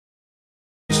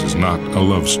not a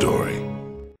love story.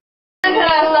 When can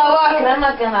I start working? I'm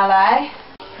not gonna lie.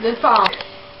 The farm.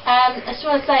 I just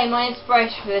want to say my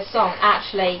inspiration for this song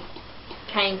actually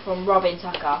came from Robyn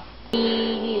Tucker.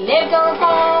 We lived on the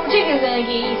farm, chickens and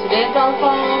geese. We lived on the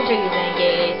farm, chickens and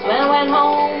geese. When I went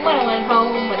home,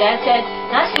 my dad said,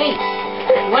 nice sleep.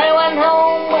 And when I went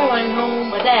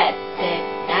home, my dad said,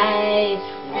 nice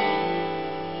sleep.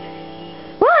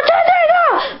 1, 2, 3,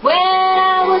 go! When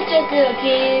I was just a little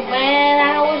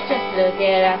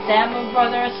kid, I sat with my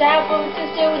brother, I sat with my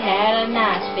sister, we had a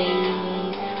nice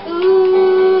feast.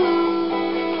 Ooh,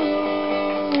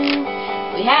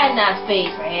 we had a nice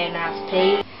feast, we had a nice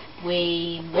tea.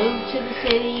 We moved to the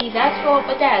city, that's what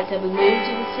my dad said, we moved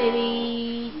to the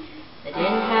city. They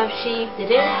didn't have sheep, they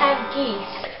didn't have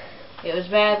geese. It was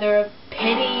rather a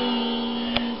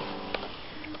pity.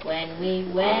 When we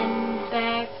went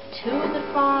back to the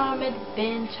farm, it had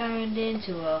been turned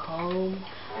into a home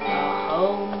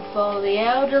for the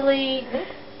elderly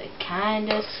that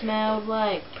kinda smelled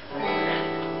like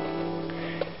perfume.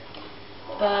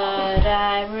 But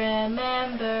I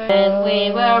remember when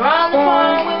we were on the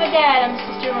farm with my dad and my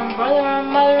sister and my brother and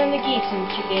my mother and the geese and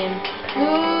the chicken.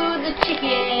 Ooh, the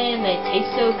chicken, they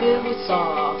taste so good with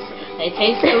sauce. They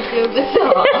taste so good with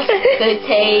sauce. They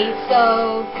taste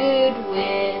so good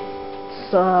with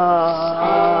sauce.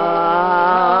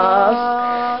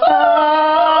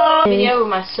 Video with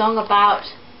my song about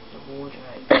the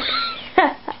wardrobe.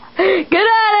 Good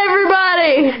night,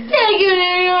 everybody. Thank you,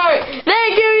 New York.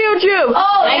 Thank you, YouTube.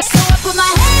 Oh, So I put my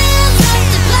hand